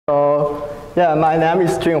Yeah, my name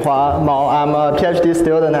is Junhua-mao. I'm a PhD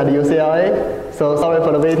student at UCLA. So sorry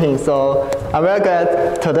for the waiting. So I'm very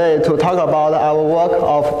glad today to talk about our work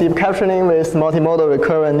of deep captioning with multimodal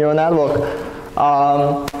recurrent neural network.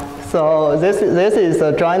 So this is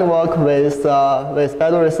a joint work with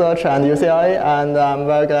Baidu Research and UCLA, and I'm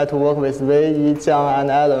very glad to work with Yuille, Jiang,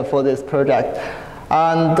 and Alan for this project.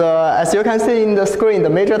 And as you can see in the screen, the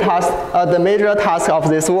major task of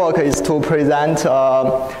this work is to present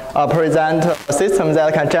a system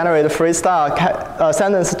that can generate freestyle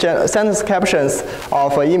sentence captions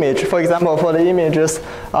of an image. For example, for the images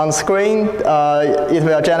on screen, it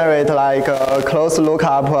will generate like a close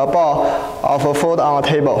lookup ball of a food on a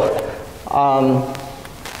table.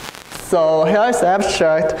 So here is the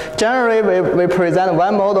abstract. Generally, we present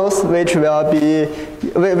one models which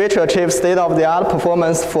achieve state-of-the-art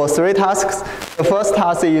performance for 3 tasks. The first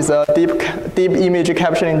task is a deep image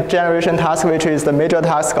captioning generation task, which is the major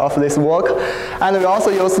task of this work. And we also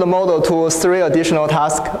use the model to 3 additional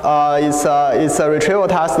tasks. It's a retrieval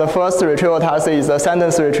task. The first retrieval task is a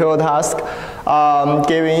sentence retrieval task,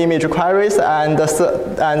 giving image queries, and the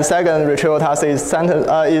second retrieval task is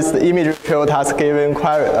the image retrieval task, giving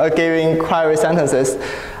query sentences.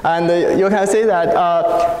 And you can see that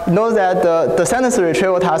note that the sentence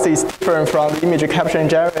retrieval task is different from the image caption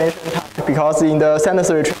generation task, because in the sentence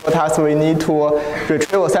retrieval task we need to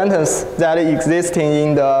retrieve a sentence that already exists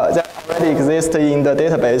in the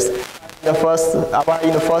database. In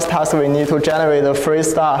the first task we need to generate a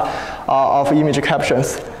freestyle of image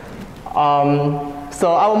captions. So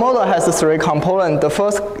our model has 3 components. The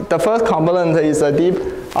first component is a deep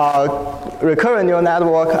recurrent neural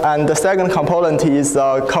network, and the second component is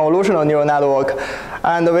a convolutional neural network.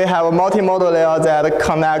 And we have a multimodal layer that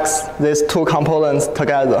connects these 2 components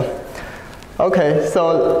together. Okay,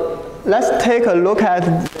 so let's take a look at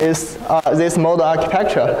this model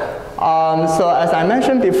architecture. So as I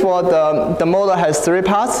mentioned before, the model has 3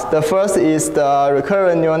 parts. The first is the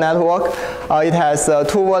recurrent neural network. It has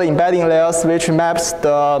 2 word embedding layers, which maps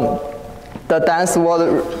the dense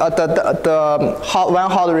word,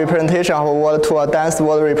 one hot representation of a word to a dense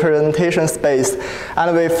word representation space,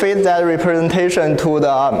 and we feed that representation to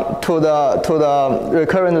the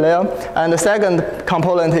recurrent layer. And the second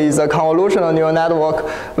component is a convolutional neural network,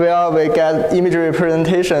 where we get image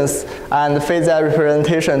representations and feed that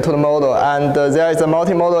representation to the model. And there is a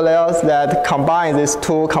multimodal layer that combines these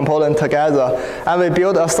 2 components together, and we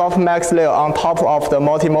build a softmax layer on top of the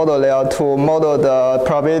multimodal layer to model the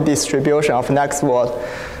probability distribution of next word.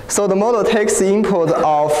 So the model takes the input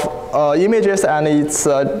of images and its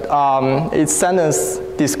sentence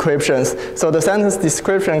descriptions. So the sentence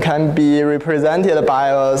description can be represented by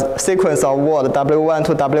a sequence of words, W1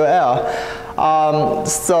 to WL.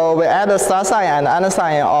 So we add a start sign and end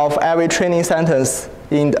sign of every training sentence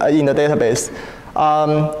in the database.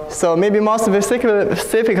 So maybe more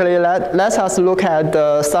specifically, let us look at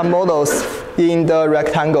the submodels in the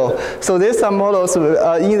rectangle. So these submodels,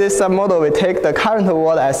 in this submodal, we take the current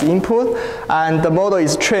word as input, and the model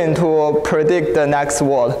is trained to predict the next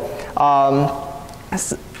word.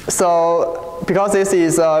 So because this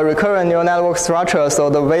is a recurrent neural network structure, so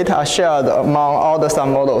the weights are shared among all the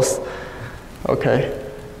submodels. Okay.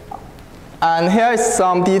 And here is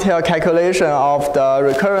some detailed calculation of the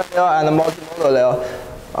recurrent layer and the multimodal layer.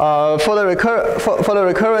 For the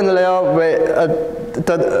recurrent layer,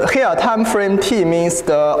 here time frame t means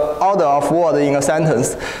the order of words in a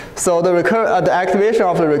sentence. So the activation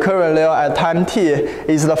of the recurrent layer at time t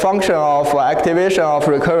is the function of activation of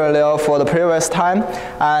recurrent layer for the previous time,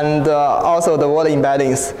 and also the word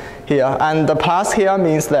embeddings here. And the plus here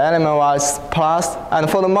means the element-wise plus. And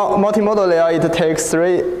for the multimodal layer, it takes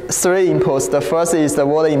three inputs. The first is the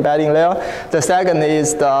word embedding layer. The second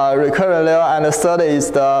is the recurrent layer, and the third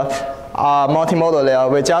is the multimodal layer.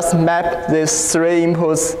 We just map these 3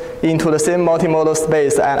 inputs into the same multimodal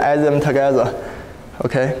space and add them together.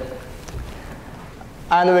 Okay.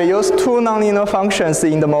 And we use 2 nonlinear functions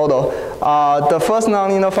in the model. The first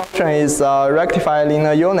nonlinear function is rectified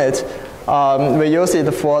linear unit. We use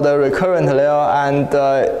it for the recurrent layer, and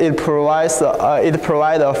it provides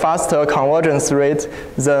a faster convergence rate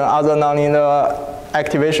than other nonlinear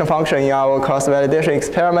activation function in our cross-validation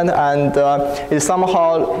experiment, and it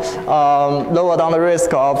somehow lower down the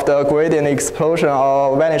risk of the gradient explosion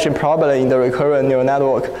or vanishing problem in the recurrent neural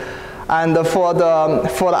network. And for the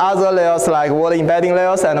other layers like word embedding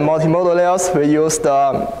layers and multimodal layers, we use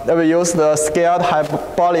the scaled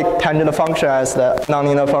hyperbolic tangent function as the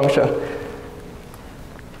nonlinear function.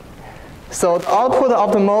 So the output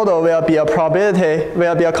of the model will be a probability,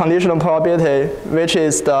 will be a conditional probability, which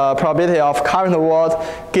is the probability of current word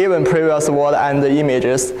given previous word and the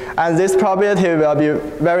images. And this probability will be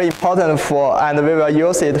very important for, and we will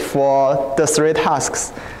use it for the 3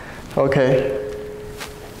 tasks. Okay.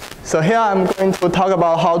 So here I'm going to talk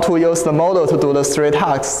about how to use the model to do the 3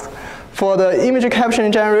 tasks. For the image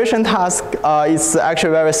captioning generation task, it's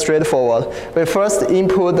actually very straightforward. We first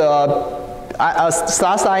input the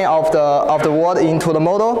start sign of the word into the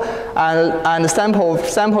model and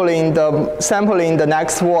sampling the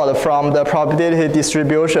next word from the probability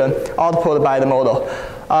distribution output by the model.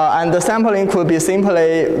 And the sampling could be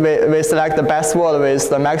simply we select the best word with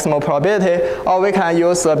the maximum probability, or we can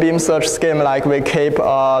use a beam search scheme like we keep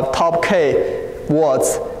top k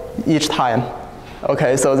words each time.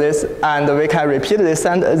 Okay, so this, and we can repeat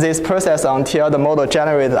this process until the model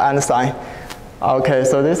generates an sign. Okay,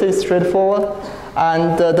 so this is straightforward.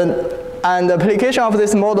 And the application of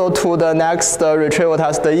this model to the next retrieval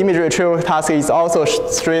task, the image retrieval task, is also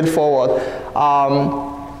straightforward.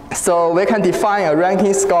 So we can define a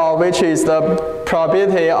ranking score, which is the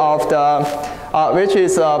probability of the,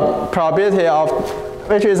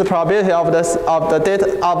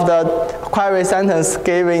 query sentence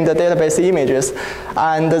given the database images,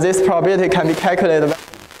 and this probability can be calculated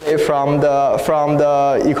from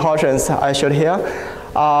the equations I showed here.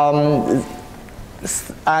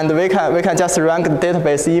 And we can just rank the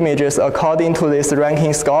database images according to this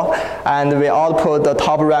ranking score, and we output the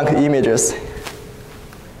top ranked images.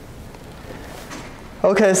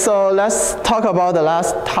 Okay, so let's talk about the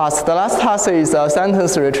last task. The last task is a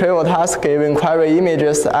sentence retrieval task given query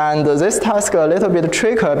images, and this task is a little bit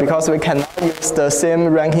trickier because we cannot use the same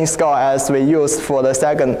ranking score as we used for the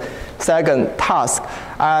second task.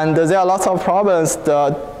 And there are lots of problems.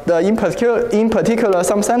 In particular,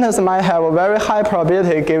 some sentences might have a very high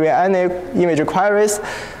probability given any image queries,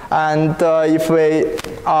 and if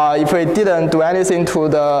we didn't do anything to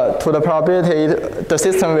the probability, the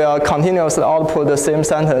system will continuously output the same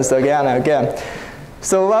sentence again and again.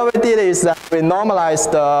 So what we did is that we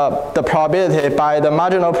normalized the probability by the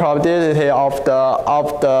marginal probability of the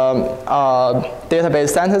database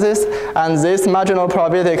sentences, and this marginal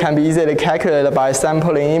probability can be easily calculated by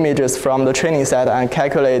sampling images from the training set and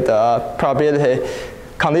calculate the probability,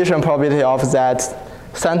 condition probability of that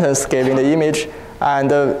sentence given the image.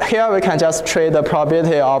 And here we can just treat the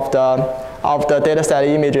probability of the dataset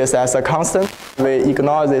images as a constant. We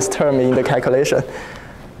ignore this term in the calculation.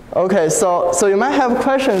 Okay, so you might have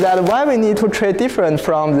questions that why we need to treat different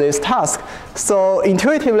from this task. So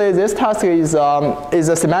intuitively, this task is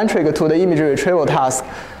symmetric to the image retrieval task.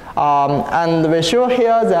 And we show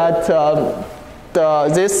here that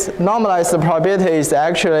this normalized probability is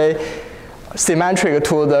actually symmetric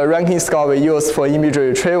to the ranking score we use for image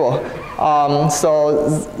retrieval. So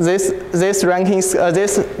this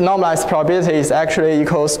normalized probability is actually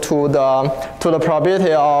equals to the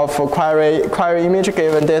probability of query image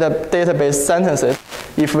given database sentences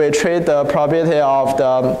if we treat the probability of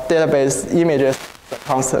the database images as a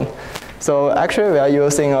constant. So actually we are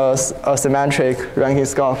using a symmetric ranking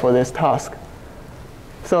score for this task.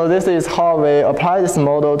 So this is how we apply this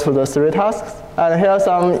model to the 3 tasks. And here are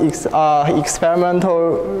some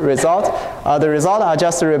experimental results. The results are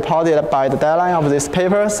just reported by the deadline of this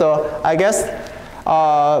paper. So I guess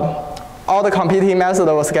all the competing method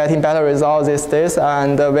was getting better results these days,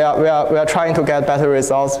 and we are trying to get better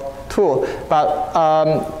results too. But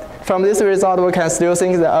from this result, we can still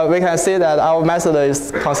think that we can see that our method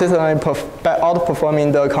is consistently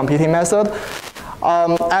outperforming the competing method.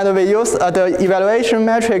 And we use the evaluation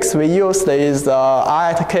metrics we used is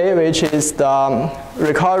R at K, which is the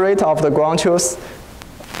recall rate of the ground truth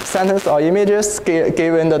sentence or images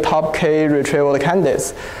given the top K retrieval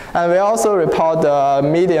candidates. And we also report the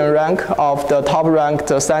median rank of the top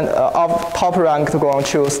ranked ground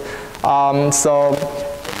truth. So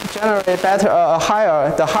generally the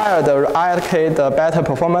higher the R at K, the better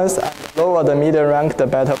performance, and the lower the median rank, the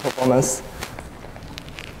better performance.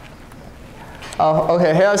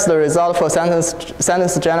 Okay, here's the result for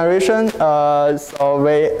sentence generation. So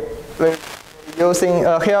we're using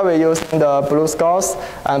here we're using the blue scores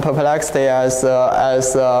and perplexity as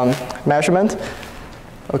measurement.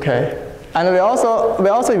 Okay, and we also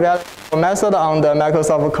evaluate a method on the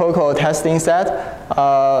Microsoft Cocoa testing set.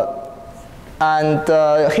 And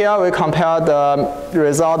here we compare the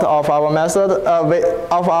result of our method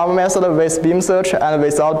with beam search and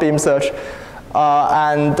without beam search,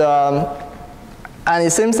 and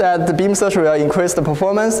it seems that the beam search will increase the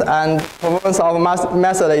performance, and performance of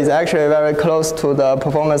method is actually very close to the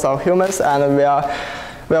performance of humans, and we are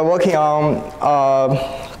working on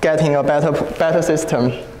getting a better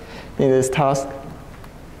system in this task.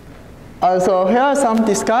 So here are some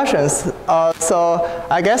discussions. So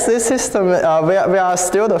I guess this system, we are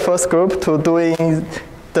still the first group to doing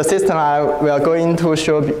the system we are going to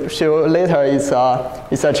show later is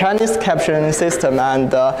a Chinese captioning system,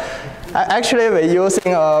 and actually we're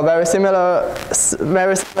using a very similar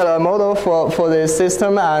model for this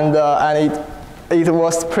system, and it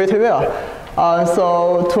was pretty well.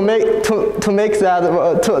 So to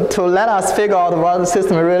let us figure out what the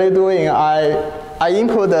system is really doing, I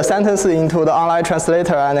input the sentence into the online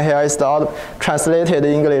translator, and here is the translated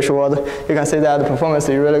English word. You can see that the performance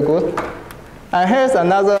is really good. And here's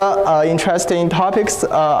another interesting topics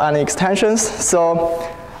and extensions. So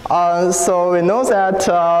we know that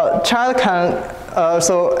child can.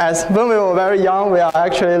 So when we were very young, we are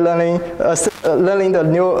actually learning the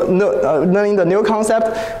new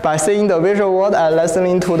concept by seeing the visual world and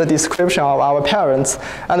listening to the description of our parents.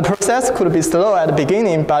 And the process could be slow at the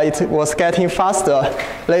beginning, but it was getting faster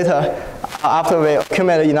later after we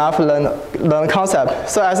accumulated enough learn concept.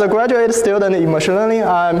 So as a graduate student in machine learning,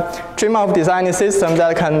 I dream of designing systems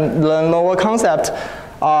that can learn lower concept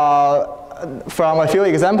from a few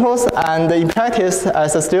examples, and in practice,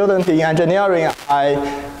 as a student in engineering, I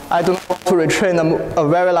do not want to retrain a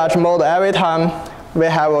very large model every time we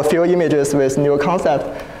have a few images with new concept.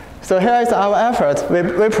 So here is our effort. We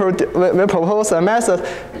propose a method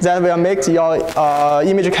that will make your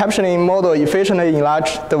image captioning model efficiently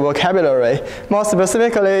enlarge the vocabulary. More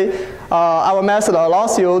specifically, our method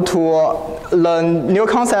allows you to learn new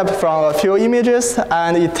concepts from a few images,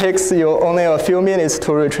 and it takes you only a few minutes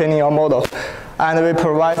to retrain your model. And we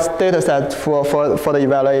provide data set for the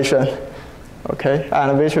evaluation, okay,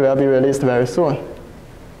 and which will be released very soon.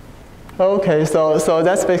 Okay, so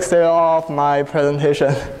that's basically all of my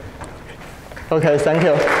presentation. Okay, thank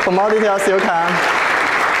you. For more details, you can.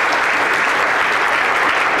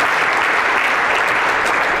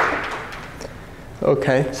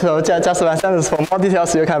 Okay, so just one sentence. For more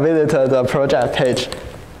details, you can visit the project page.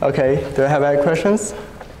 Okay, do you have any questions?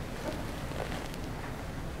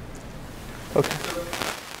 Okay.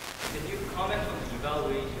 Can you comment on the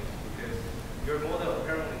evaluation? Because your model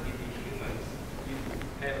apparently gives the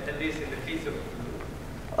humans, at least in the case of blue.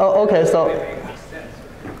 Oh, okay, so.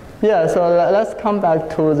 Yeah, so let's come back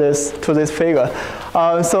to this figure.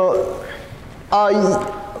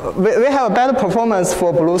 We have a better performance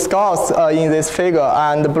for blue scores in this figure,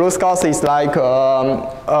 and the blue scores is like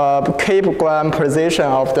k-gram precision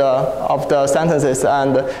of the sentences,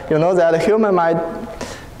 and you know that a human might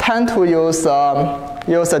tend to use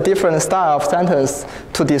a different style of sentence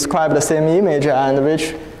to describe the same image, and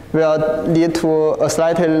which will lead to a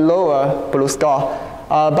slightly lower blue score.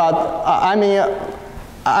 I mean,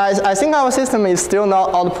 I think our system is still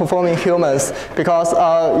not outperforming humans, because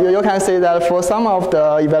you can see that for some of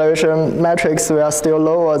the evaluation metrics we are still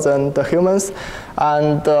lower than the humans,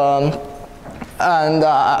 and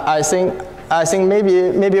I think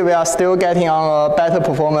maybe we are still getting on a better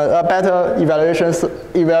performance, a better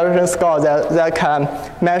evaluation score that can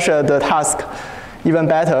measure the task even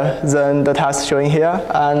better than the task showing here.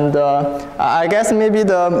 And I guess maybe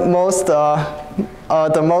the most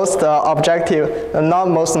objective, not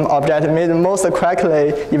most objective, maybe the most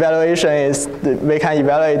correctly evaluation is we can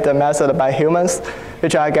evaluate the method by humans,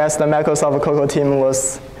 which I guess the Microsoft Cocoa team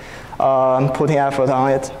was putting effort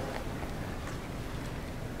on it.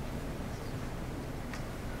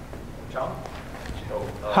 Jiang?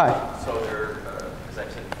 Hi. So there, as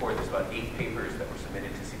I've said before, there's about 8 papers that were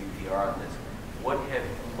submitted to CVPR on this. What have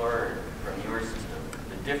you learned from your system,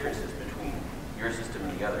 the differences between your system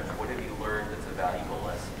and the others? What have you learned that's a valuable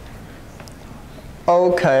lesson?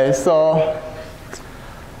 Okay, so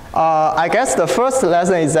I guess the first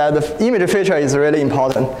lesson is that the image feature is really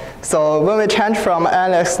important. So when we change from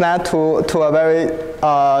ANXNet to a very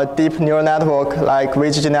deep neural network like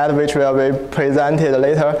VGGNet, which will be presented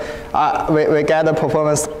later, we get the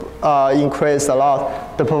performance increase a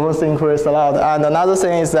lot. The performance increase a lot. And another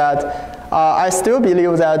thing is that I still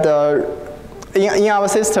believe that in our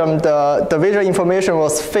system, the visual information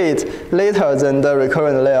was fed later than the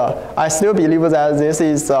recurrent layer. I still believe that this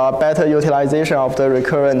is a better utilization of the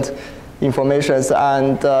recurrent information,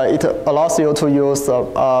 and it allows you to use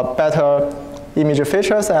better image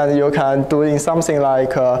features, and you can do in something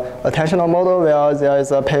like attentional model, where there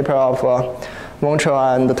is a paper of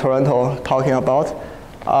Montreal and Toronto talking about.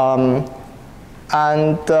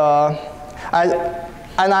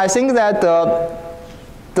 And I think that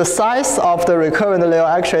the size of the recurrent layer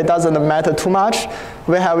actually doesn't matter too much.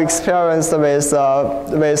 We have experience with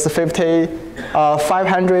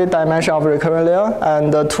 500 dimension of recurrent layer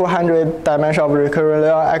and 200 dimension of recurrent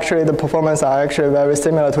layer. Actually, the performance are actually very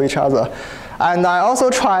similar to each other. And I also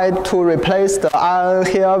tried to replace the IRN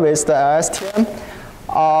here with the LSTM.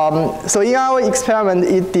 So in our experiment,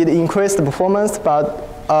 it did increase the performance, but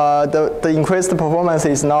the increased performance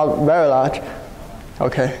is not very large.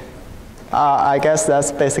 Okay. I guess that's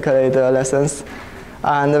basically the lessons.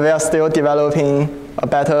 And we are still developing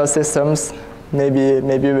better systems. Maybe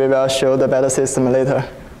we will show the better system later.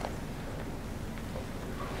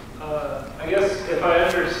 I guess if I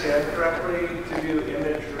understand correctly, to do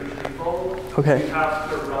image retrieval, okay. You have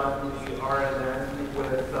to run the RNN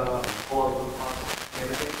with all of the possible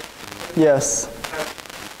images? Yes.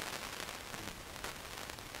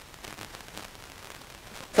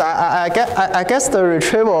 I guess the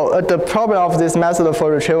retrieval, the problem of this method for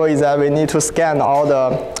retrieval is that we need to scan all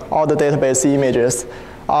the database images.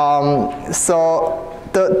 So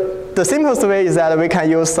the simplest way is that we can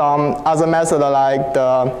use some other method like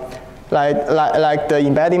the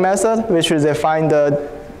embedding method, which is they find the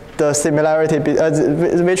similarity,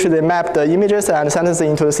 which they map the images and sentences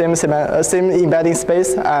into the same embedding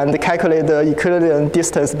space and calculate the equivalent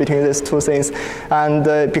distance between these two things. And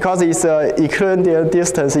because it's equivalent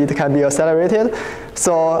distance, it can be accelerated.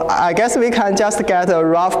 So I guess we can just get a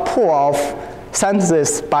rough pool of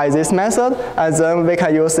sentences by this method, and then we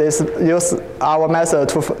can use our method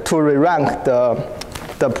to re-rank the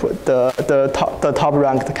top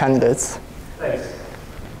ranked candidates. Thanks.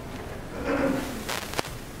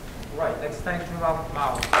 Right, let's thank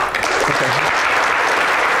Mao. Okay.